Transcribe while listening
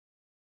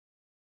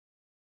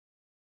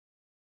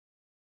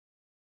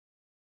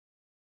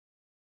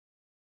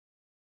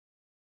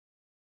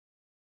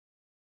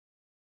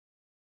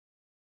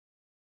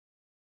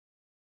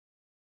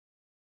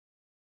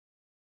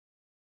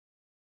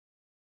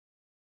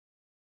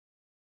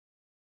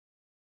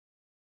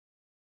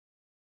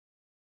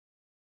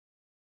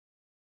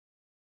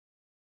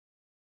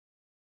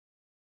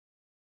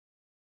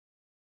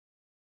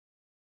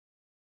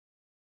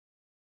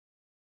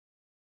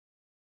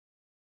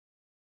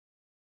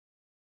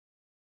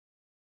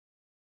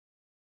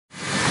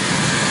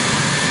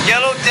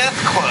yellow death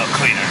coil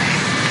cleaner.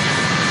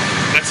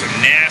 That's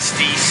some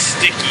nasty,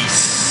 sticky,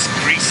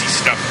 greasy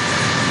stuff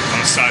on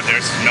the side there.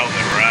 It's melting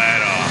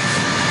right off.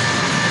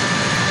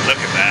 Look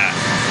at that.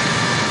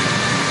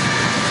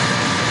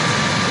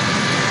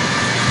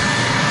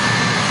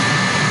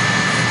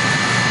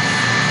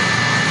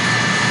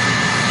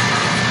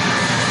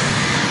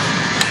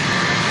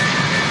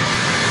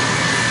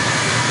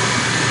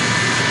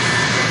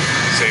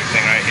 Same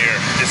thing right here.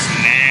 Just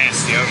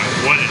nasty. I don't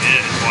know what it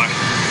is.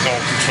 It's all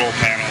control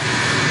panel.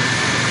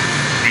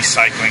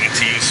 Recycling it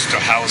to use to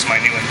house my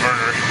new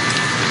inverter.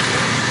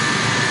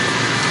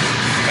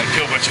 Gotta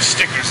peel a bunch of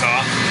stickers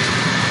off.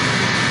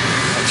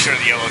 I'm sure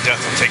the yellow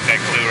death will take that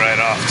glue right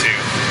off too.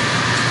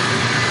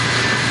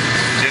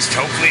 Just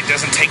hopefully it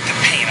doesn't take the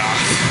paint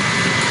off.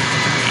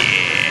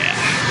 Yeah.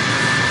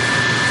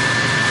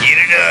 Get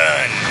it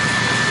done.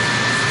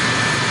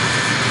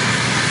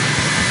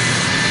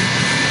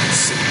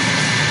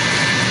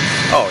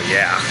 Oh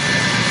yeah,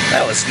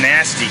 that was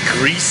nasty,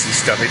 greasy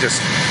stuff. It just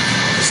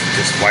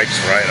wipes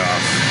right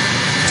off.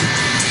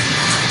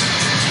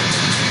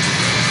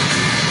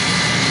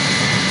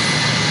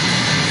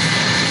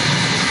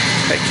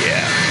 Heck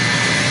yeah.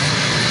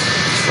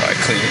 Try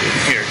cleaning it in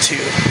here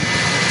too.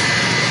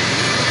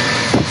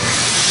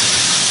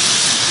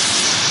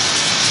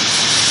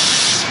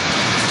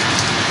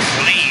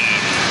 Clean.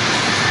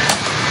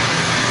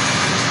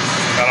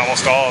 Got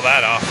almost all of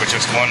that off with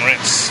just one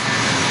rinse.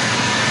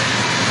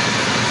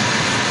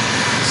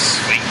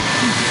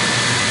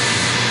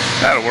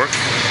 That'll work.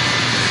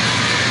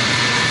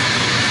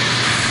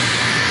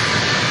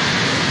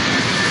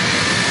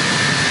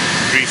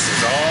 Grease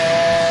is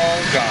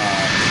all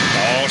gone.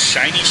 All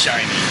shiny,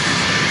 shiny.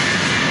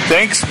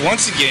 Thanks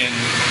once again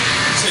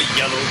to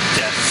Yellow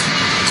Death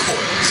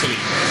Coil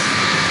Cleaner.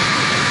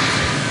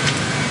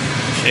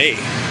 Okay,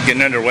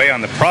 getting underway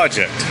on the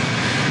project.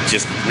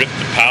 Just ripped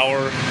the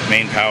power,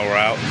 main power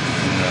out,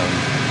 and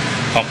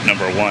pump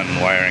number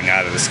 1 wiring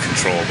out of this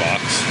control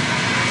box.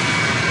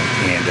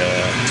 And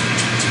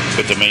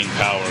put the main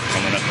power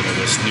coming up into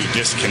this new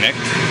disconnect,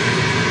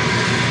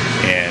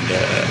 and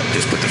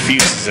just put the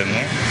fuses in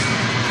there.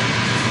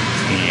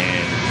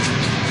 And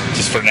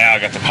just for now, I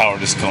got the power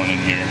just going in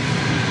here,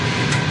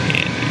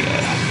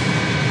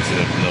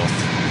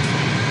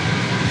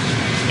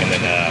 and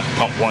then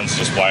pump 1's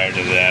just wired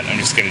to that. I'm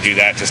just going to do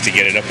that just to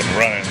get it up and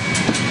running.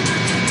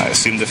 I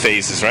assume the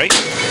phase is right.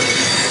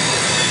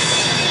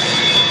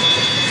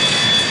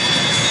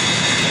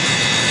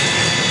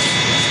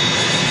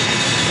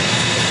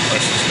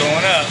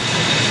 Going up.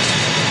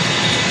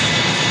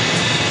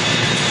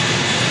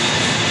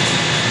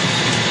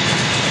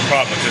 The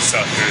problem with this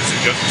sucker is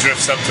it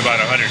drifts up to about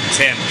 110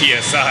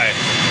 psi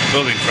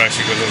building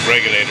pressure because those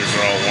regulators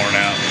are all worn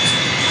out.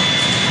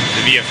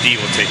 The VFD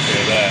will take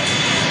care of that.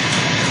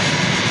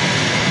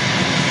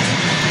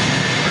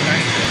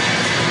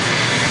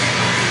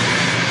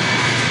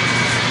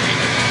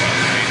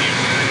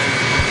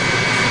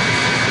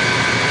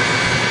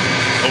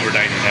 Over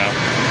 90 now.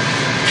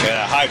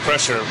 Yeah, high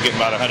pressure,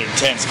 getting about 110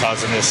 is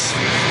causing this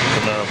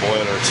Primera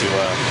boiler to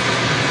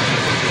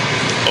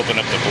open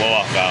up the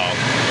blow-off valve.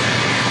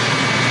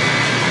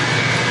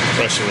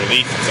 Pressure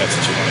relief, if that's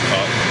what you want to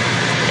call it.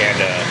 And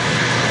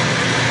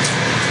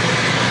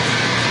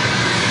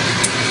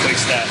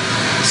placed that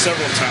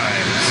several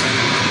times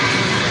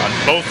on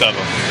both of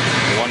them.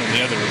 The one and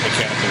the other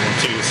mechanical one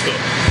too. So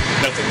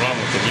nothing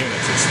wrong with the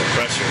units, it's the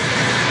pressure.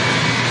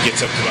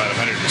 Gets up to about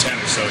 110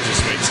 or so, it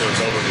just makes those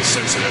overly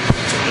sensitive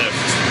to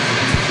lift.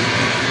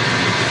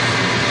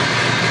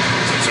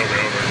 So it's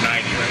over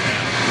 90 right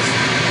now.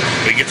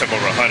 But it gets up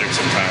over 100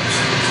 sometimes.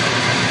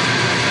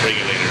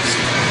 Regulators.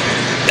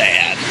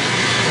 Bad.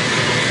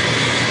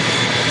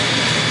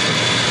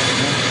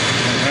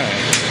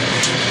 Alright.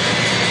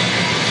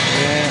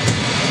 Yeah.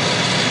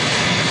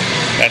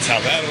 That's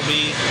how that'll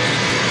be.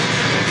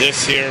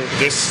 This here,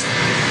 this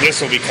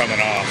will be coming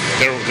off.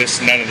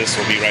 None of this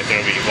will be right there.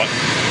 We'll be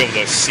able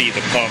to see the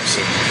pumps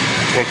and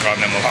work on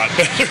them a lot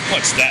better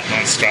once that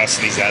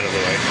monstrosity's out of the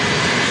way.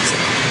 So,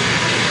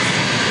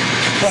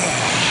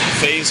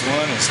 phase 1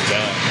 is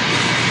done.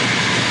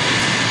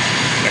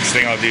 Next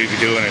thing I'll be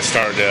doing is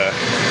start to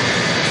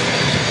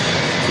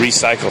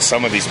recycle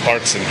some of these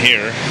parts in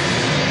here.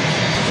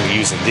 We're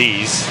using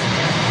these.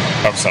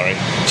 I'm sorry,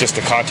 just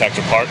the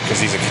contactor part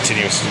because these are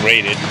continuously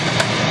rated.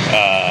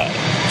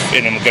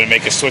 And I'm going to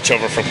make a switch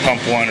over from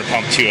pump 1 or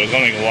pump 2. I'm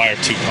only going to wire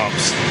 2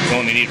 pumps. I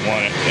only need 1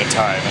 at a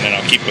time, and then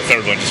I'll keep the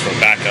third one just for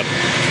backup.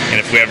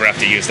 And if we ever have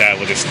to use that,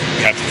 we'll just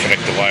have to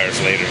connect the wires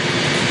later.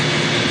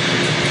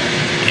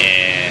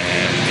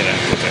 And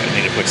I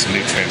need to put some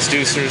new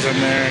transducers in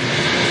there.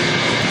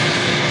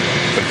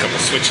 Put a couple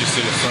switches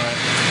to the front.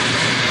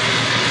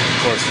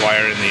 Of course,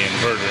 wire in the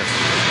inverter.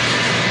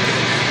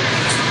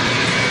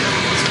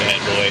 This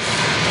bad boy.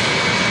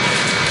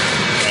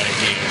 Right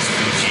here is the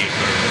Fuji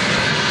inverter.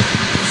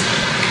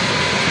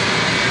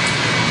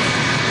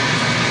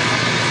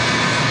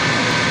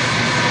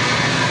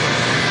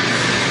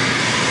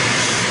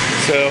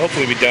 So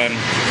hopefully we'll be done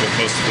with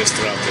most of this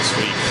throughout this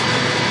week.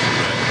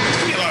 There's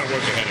going to be a lot of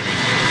work ahead of me.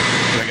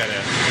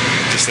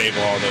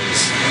 disable all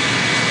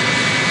those